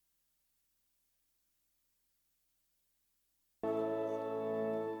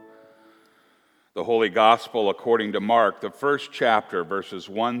The Holy Gospel according to Mark, the first chapter, verses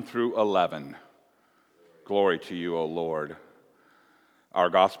 1 through 11. Glory to you, O Lord. Our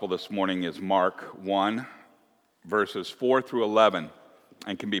gospel this morning is Mark 1, verses 4 through 11,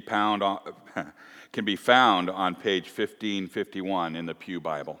 and can be found on page 1551 in the Pew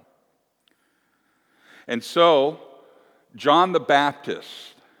Bible. And so, John the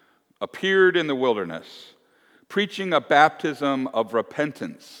Baptist appeared in the wilderness, preaching a baptism of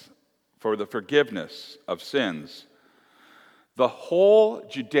repentance for the forgiveness of sins. The whole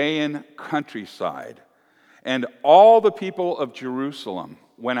Judean countryside and all the people of Jerusalem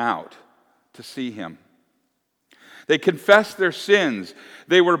went out to see him. They confessed their sins.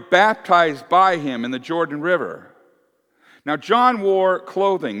 They were baptized by him in the Jordan River. Now John wore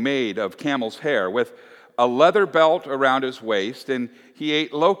clothing made of camel's hair with a leather belt around his waist, and he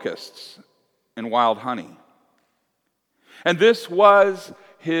ate locusts and wild honey. And this was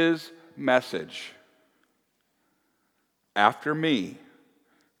his message. After me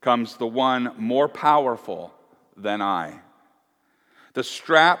comes the one more powerful than I, the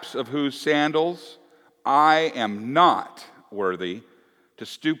straps of whose sandals I am not worthy to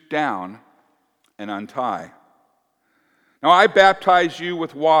stoop down and untie. Now I baptize you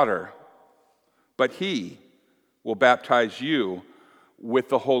with water, but he will baptize you with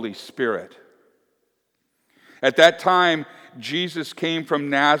the Holy Spirit. At that time, Jesus came from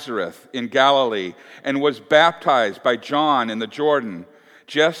Nazareth in Galilee and was baptized by John in the Jordan.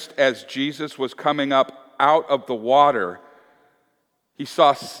 Just as Jesus was coming up out of the water, he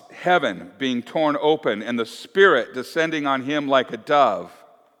saw heaven being torn open and the Spirit descending on him like a dove.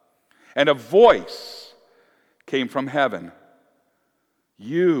 And a voice came from heaven.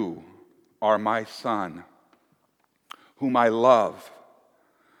 You are my Son, whom I love.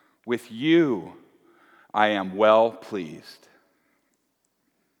 With you I am well pleased.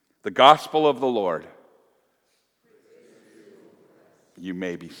 The gospel of the Lord. You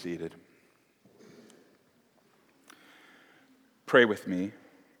may be seated. Pray with me.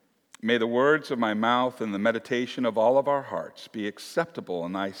 May the words of my mouth and the meditation of all of our hearts be acceptable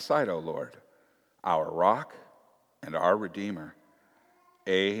in thy sight, O Lord, our rock and our Redeemer.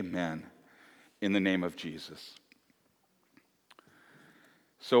 Amen. In the name of Jesus.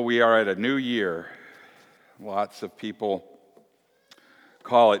 So we are at a new year. Lots of people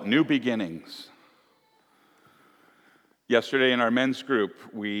call it new beginnings. Yesterday in our men's group,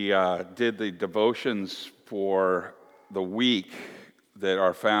 we did the devotions for the week that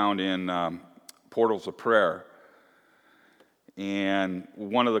are found in Portals of Prayer. And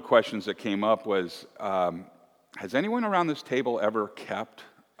one of the questions that came up was, has anyone around this table ever kept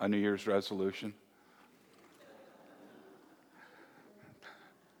a New Year's resolution?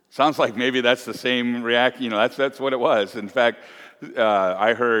 Sounds like maybe that's the same reaction. That's what it was. In fact,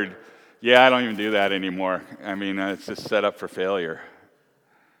 I heard, I don't even do that anymore. I mean, it's just set up for failure.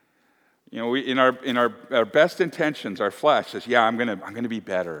 We in our best intentions, our flesh says, I'm gonna be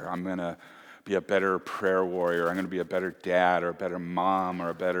better. I'm gonna be a better prayer warrior. I'm gonna be a better dad or a better mom or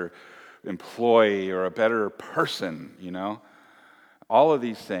a better employee or a better person. All of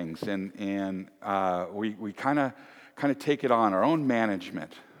these things, and we kind of take it on our own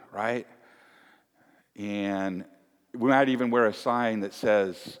management. Right? And we might even wear a sign that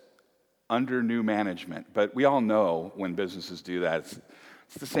says, under new management. But we all know when businesses do that,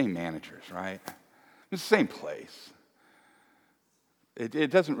 it's the same managers, right? It's the same place. It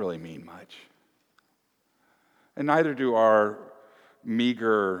doesn't really mean much. And neither do our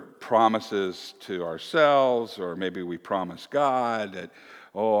meager promises to ourselves, or maybe we promise God that,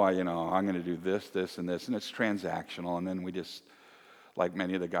 I'm going to do this, this, and this, and it's transactional, and then we just, like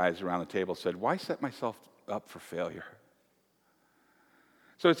many of the guys around the table said, why set myself up for failure?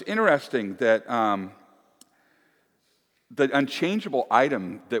 So it's interesting that the unchangeable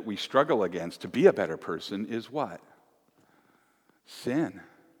item that we struggle against to be a better person is what? Sin.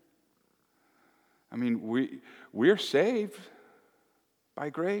 I mean, we're saved by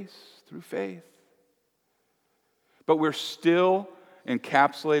grace through faith. But we're still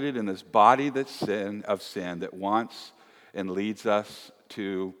encapsulated in this body of sin that wants and leads us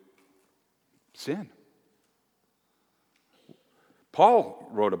to sin. Paul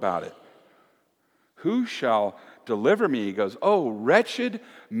wrote about it. Who shall deliver me? He goes, oh, wretched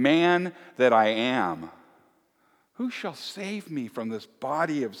man that I am. Who shall save me from this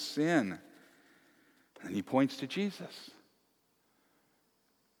body of sin? And he points to Jesus.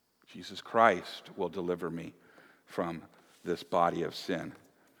 Jesus Christ will deliver me from this body of sin.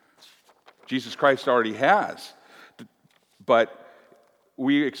 Jesus Christ already has. But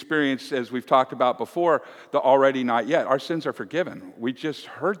we experience, as we've talked about before, the already not yet. Our sins are forgiven. We just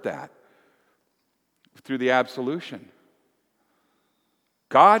heard that. through the absolution.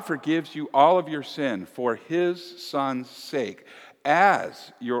 God forgives you all of your sin for his Son's sake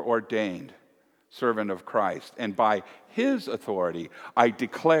as your ordained servant of Christ. And by his authority, I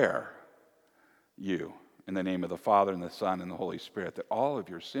declare you in the name of the Father and the Son and the Holy Spirit that all of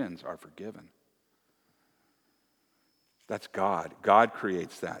your sins are forgiven. That's God. God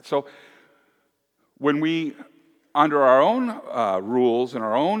creates that. So when we, under our own rules and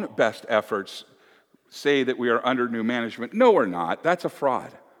our own best efforts, say that we are under new management, no, we're not. That's a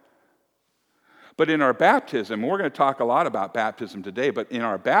fraud. But in our baptism, we're going to talk a lot about baptism today, but in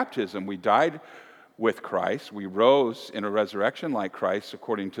our baptism, we died with Christ. We rose in a resurrection like Christ,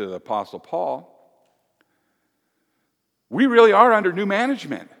 according to the Apostle Paul. We really are under new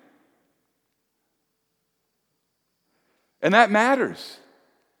management. And that matters.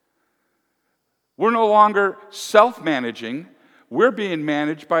 We're no longer self-managing. We're being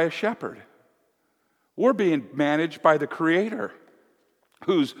managed by a shepherd. We're being managed by the Creator,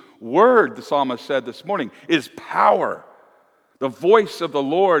 whose word, the psalmist said this morning, is power. The voice of the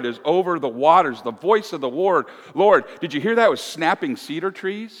Lord is over the waters. The voice of the Lord, did you hear that? It was snapping cedar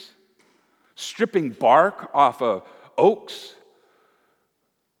trees, stripping bark off of oaks.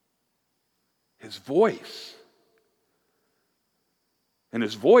 His voice. And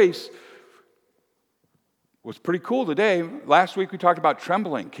his voice was pretty cool today. Last week we talked about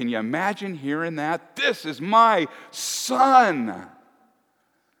trembling. Can you imagine hearing that? This is my son.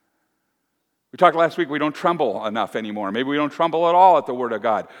 We talked last week we don't tremble enough anymore. Maybe we don't tremble at all at the Word of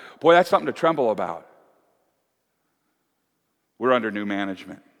God. Boy, that's something to tremble about. We're under new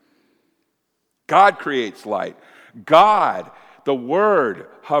management. God creates light. God, the Word,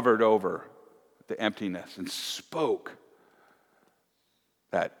 hovered over the emptiness and spoke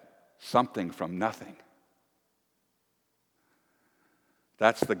that something from nothing.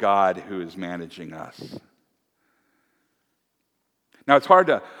 That's the God who is managing us. Now, it's hard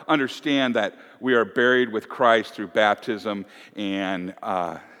to understand that we are buried with Christ through baptism and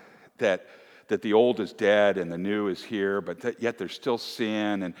that the old is dead and the new is here, but yet there's still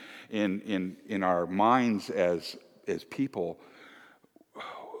sin. And in our minds as people,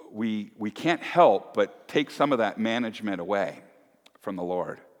 we can't help but take some of that management away from the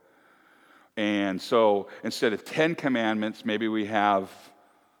Lord. And so instead of 10 commandments, maybe we have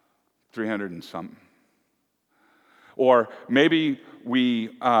 300 and something. Or maybe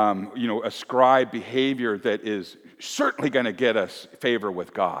we ascribe behavior that is certainly going to get us favor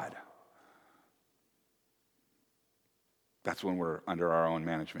with God. That's when we're under our own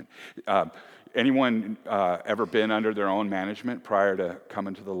management. Anyone ever been under their own management prior to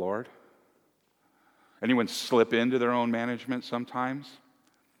coming to the Lord? Anyone slip into their own management sometimes?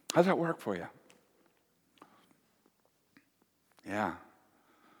 How's that work for you? Yeah.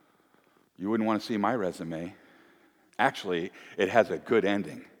 You wouldn't want to see my resume. Actually, it has a good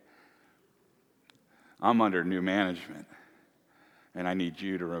ending. I'm under new management. And I need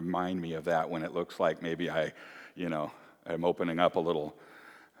you to remind me of that when it looks like maybe I'm opening up a little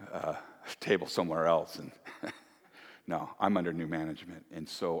table somewhere else. And no, I'm under new management, and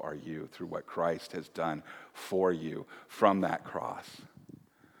so are you through what Christ has done for you from that cross.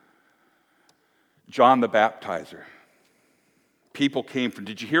 John the Baptizer. People came from,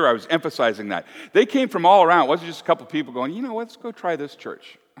 did you hear? I was emphasizing that. They came from all around. It wasn't just a couple people going, let's go try this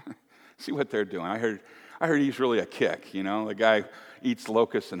church. See what they're doing. I heard he's really a kick, The guy eats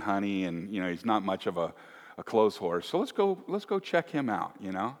locusts and honey, and, he's not much of a clothes horse. So let's go check him out,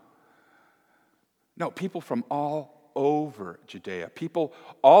 No, people from all over Judea.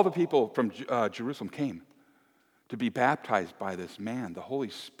 All the people from Jerusalem came to be baptized by this man. The Holy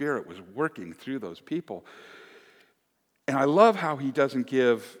Spirit was working through those people. And I love how he doesn't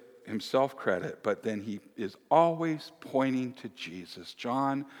give himself credit, but then he is always pointing to Jesus.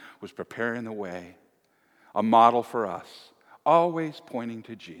 John was preparing the way, a model for us, always pointing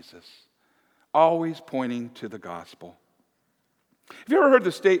to Jesus, always pointing to the gospel. Have you ever heard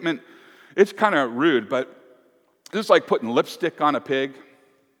the statement, it's kind of rude, but this is like putting lipstick on a pig?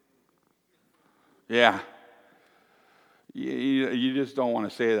 Yeah. You just don't want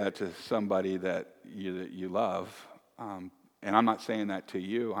to say that to somebody that you love. And I'm not saying that to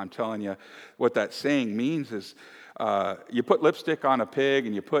you. I'm telling you what that saying means is you put lipstick on a pig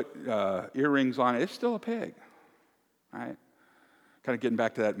and you put earrings on it, it's still a pig, right? Kind of getting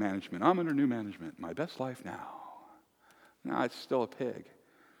back to that management. I'm under new management. My best life now. No, it's still a pig.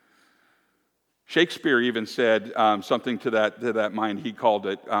 Shakespeare even said something to that mind. He called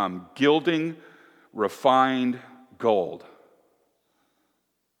it gilding refined gold.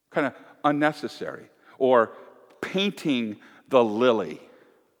 Kind of unnecessary. Or painting the lily.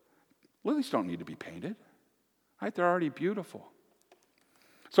 Lilies don't need to be painted, right? They're already beautiful.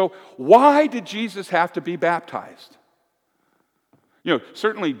 So why did Jesus have to be baptized?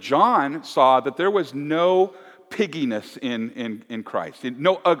 Certainly John saw that there was no pigginess in Christ,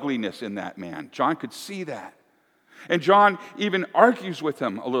 no ugliness in that man. John could see that. And John even argues with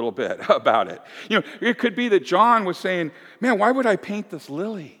him a little bit about it. It could be that John was saying, man, why would I paint this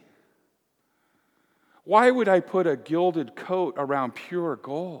lily? Why would I put a gilded coat around pure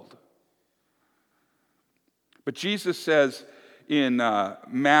gold? But Jesus says in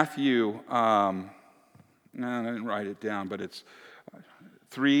Matthew, I didn't write it down, but it's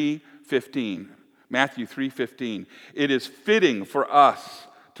 3:15. Matthew 3:15. It is fitting for us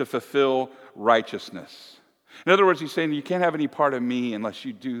to fulfill righteousness. In other words, he's saying you can't have any part of me unless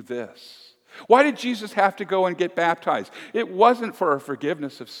you do this. Why did Jesus have to go and get baptized? It wasn't for a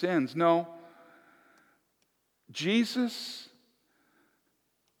forgiveness of sins. No. Jesus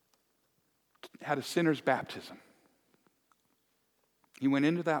had a sinner's baptism. He went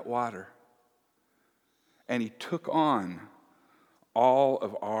into that water and he took on all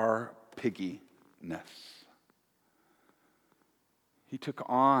of our pigginess. He took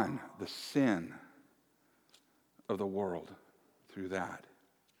on the sin of the world through that.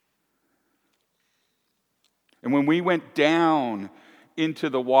 And when we went down into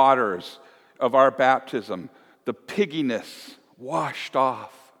the waters of our baptism, the pigginess washed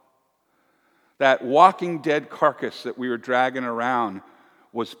off. That walking dead carcass that we were dragging around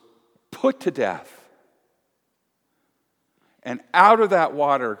was put to death. And out of that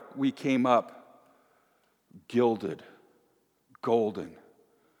water we came up gilded, golden,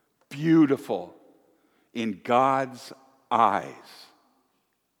 beautiful in God's eyes.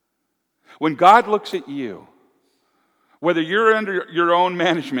 When God looks at you, whether you're under your own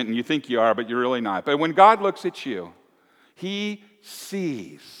management and you think you are, but you're really not, but when God looks at you, he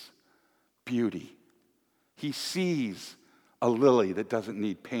sees beauty. He sees a lily that doesn't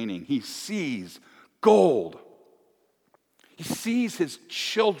need painting. He sees gold. He sees his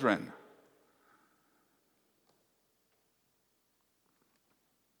children.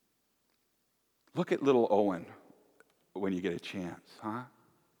 Look at little Owen when you get a chance, huh?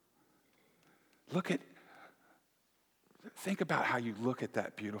 Think about how you look at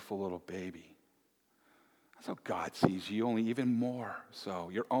that beautiful little baby. That's how God sees you, only even more so.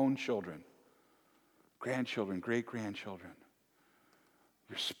 Your own children, grandchildren, great-grandchildren,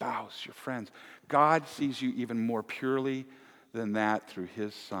 your spouse, your friends. God sees you even more purely than that through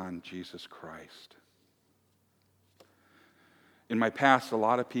his Son, Jesus Christ. In my past, a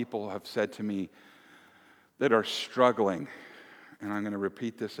lot of people have said to me that are struggling, and I'm going to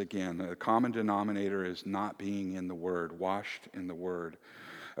repeat this again. The common denominator is not being in the Word, washed in the Word.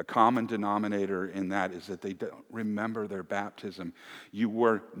 A common denominator in that is that they don't remember their baptism. You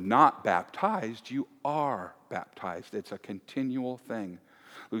were not baptized, you are baptized. It's a continual thing.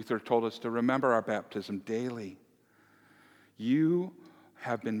 Luther told us to remember our baptism daily. You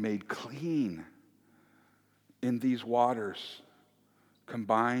have been made clean in these waters,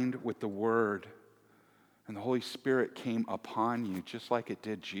 combined with the Word, and the Holy Spirit came upon you just like it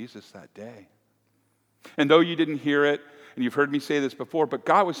did Jesus that day. And though you didn't hear it, and you've heard me say this before, but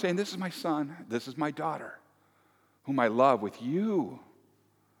God was saying, this is my son, this is my daughter, whom I love. With you,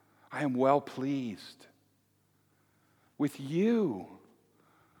 I am well pleased. With you,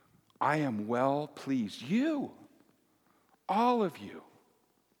 I am well pleased. You, all of you.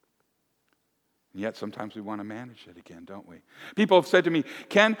 And yet sometimes we want to manage it again, don't we? People have said to me,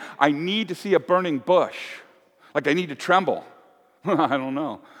 Ken, I need to see a burning bush. Like I need to tremble. I don't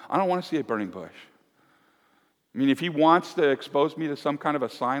know. I don't want to see a burning bush. I mean, if he wants to expose me to some kind of a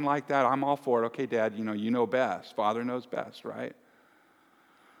sign like that, I'm all for it. Okay, Dad, you know best. Father knows best, right?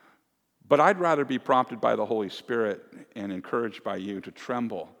 But I'd rather be prompted by the Holy Spirit and encouraged by you to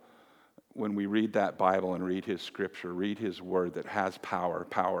tremble when we read that Bible and read his scripture, read his word that has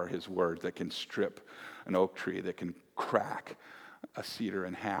power, his word that can strip an oak tree, that can crack a cedar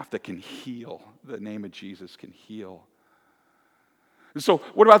in half, that can heal. The name of Jesus can heal. And so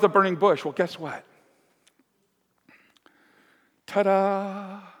what about the burning bush? Well, guess what?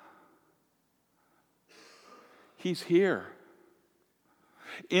 Ta-da! He's here.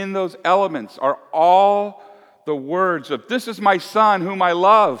 In those elements are all the words of, this is my son whom I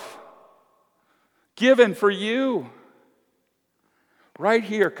love, given for you. Right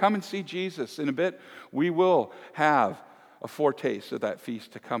here, come and see Jesus. In a bit, we will have a foretaste of that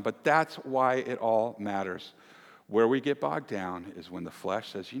feast to come, but that's why it all matters. Where we get bogged down is when the flesh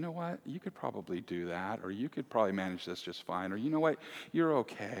says, you know what, you could probably do that, or you could probably manage this just fine, or you know what, you're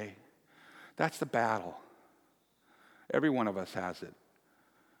okay. That's the battle. Every one of us has it.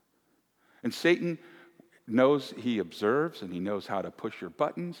 And Satan knows, he observes, and he knows how to push your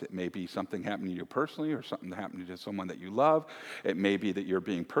buttons. It may be something happening to you personally or something happening to someone that you love. It may be that you're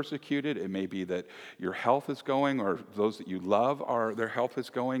being persecuted. It may be that your health is going, or those that you love their health is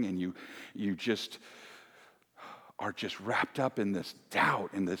going, and you just are just wrapped up in this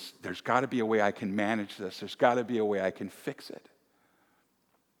doubt, in this, there's got to be a way I can manage this. There's got to be a way I can fix it.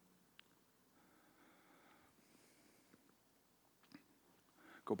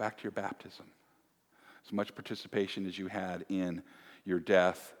 Go back to your baptism. As much participation as you had in your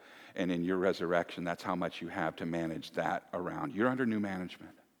death and in your resurrection, that's how much you have to manage that around. You're under new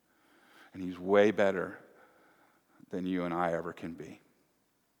management, and he's way better than you and I ever can be.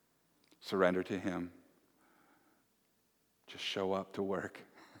 Surrender to him. Just show up to work.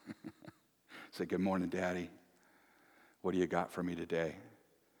 Say, good morning, Daddy. What do you got for me today?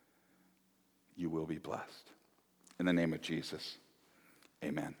 You will be blessed. In the name of Jesus,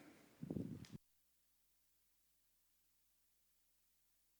 amen.